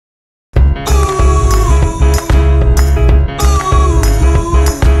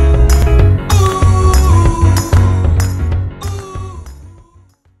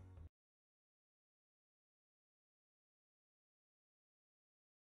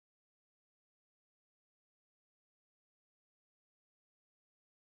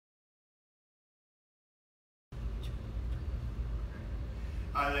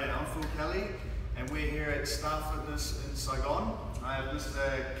Hi there, I'm Phil Kelly and we're here at Star Fitness in Saigon. I have Mr.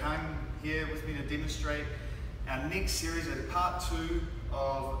 Kang here with me to demonstrate our next series of part 2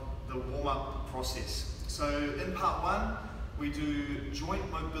 of the warm-up process. So in part 1 we do joint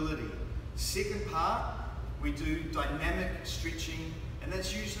mobility. Second part we do dynamic stretching, and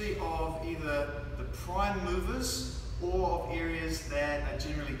that's usually of either the prime movers or of areas that are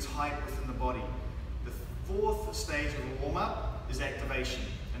generally tight within the body. The fourth stage of a warm-up is activation,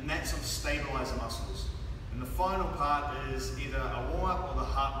 and that's of stabilizer muscles. And the final part is either a warm-up or the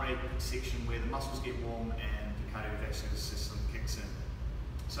heart rate section where the muscles get warm and the cardiovascular system kicks in.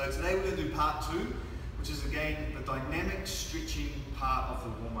 So today we're going to do part 2, which is again the dynamic stretching part of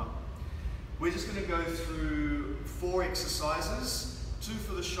the warm-up. We're just going to go through 4 exercises, 2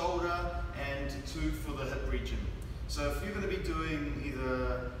 for the shoulder and 2 for the hip region. So if you're going to be doing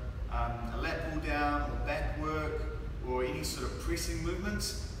either a lat pull down or back work or any sort of pressing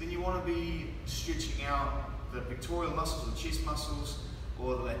movements, then you want to be stretching out the pectoral muscles, the chest muscles,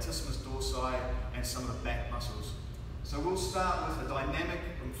 or the latissimus dorsi and some of the back muscles. So we'll start with a dynamic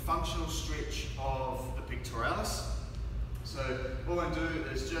and functional stretch of the pectoralis. So what we're going to do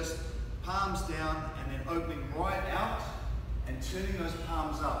is just palms down and then opening right out and turning those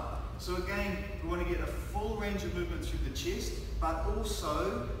palms up. So again, we want to get a full range of movement through the chest, but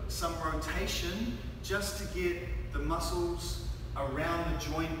also some rotation just to get the muscles around the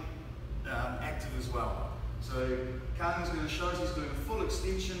joint active as well. So Kang is going to show us he's doing a full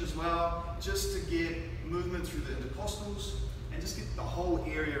extension as well, just to get movement through the intercostals and just get the whole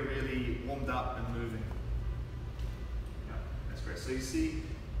area really warmed up and moving. Yeah, that's great. So you see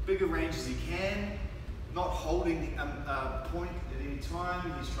bigger range as he can, not holding a point at any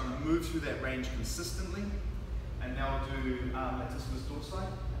time. He's trying to move through that range consistently. And now we'll do latissimus dorsi.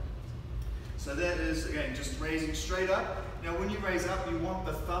 So that is, again, just raising straight up. Now when you raise up, you want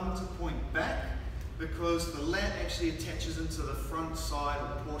the thumb to point back because the lat actually attaches into the front side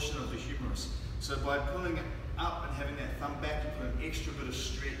portion of the humerus. So by pulling it up and having that thumb back, you put an extra bit of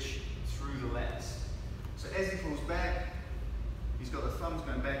stretch through the lats. So as he pulls back, he's got the thumbs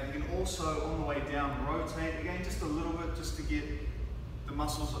going back. You can also, on the way down, rotate again just a little bit just to get the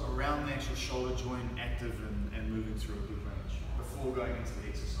muscles around the actual shoulder joint active and moving through a good range before going into the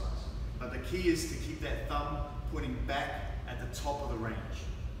exercise. But the key is to keep that thumb pointing back at the top of the range.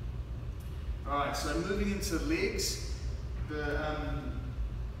 Alright, so moving into legs, the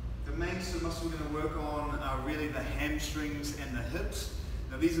main sort of muscle we're going to work on are really the hamstrings and the hips.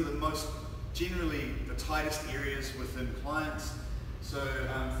 Now these are the most, generally the tightest areas within clients. So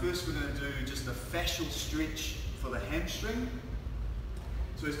first we're going to do just a fascial stretch for the hamstring.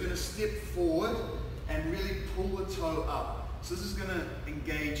 So he's going to step forward and really pull the toe up. So this is going to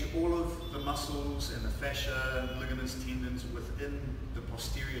engage all of the muscles and the fascia, ligaments, tendons within the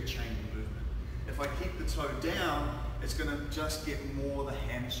posterior chain of movement. If I keep the toe down, it's going to just get more the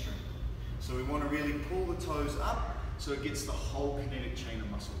hamstring. So we want to really pull the toes up so it gets the whole kinetic chain of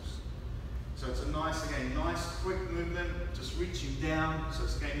muscles. So it's a nice, again, nice quick movement, just reaching down. So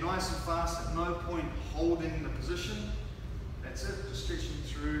it's again nice and fast, at no point holding the position. That's it, just stretching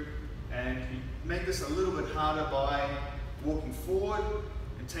through. And you make this a little bit harder by walking forward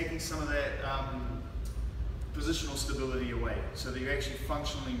and taking some of that positional stability away so that you're actually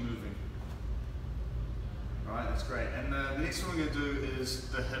functionally moving. Alright, that's great. And the next one we're going to do is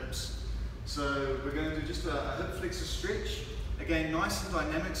the hips. So we're going to do just a hip flexor stretch. Again, nice and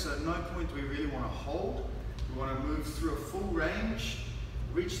dynamic, so at no point do we really want to hold. We want to move through a full range,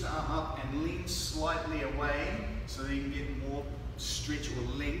 reach the arm up and lean slightly away so that you can get more stretch or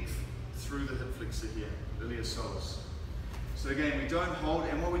length through the hip flexor here, iliopsoas. So again, we don't hold,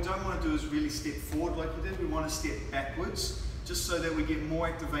 and what we don't want to do is really step forward like we did. We want to step backwards, just so that we get more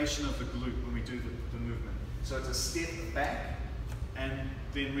activation of the glute when we do the movement. So it's a step back, and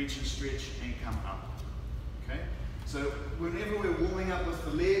then reach and stretch and come up. Okay? So whenever we're warming up with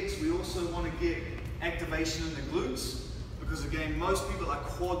the legs, we also want to get activation in the glutes, because again, most people are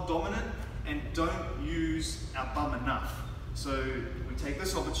quad dominant and don't use our bum enough. So we take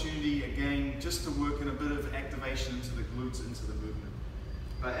this opportunity again just to work in a bit of activation into the glutes, into the movement.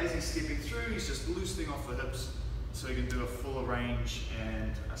 But as he's stepping through, he's just loosening off the hips so he can do a fuller range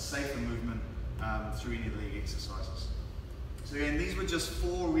and a safer movement through any leg exercises. So again, these were just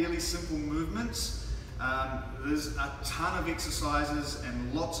 4 really simple movements. There's a ton of exercises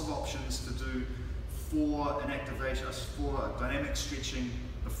and lots of options to do for an activation, for dynamic stretching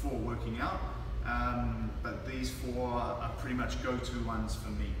before working out. But these 4 are pretty much go-to ones for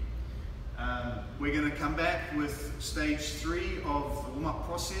me. We're going to come back with stage 3 of the warm-up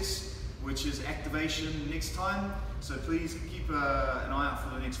process, which is activation next time. So please keep an eye out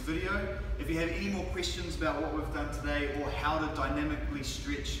for the video. If you have any more questions about what we've done today or how to dynamically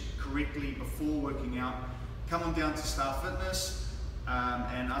stretch correctly before working out, come on down to Star Fitness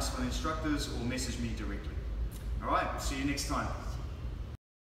and ask my instructors or message me directly. All right, see you next time.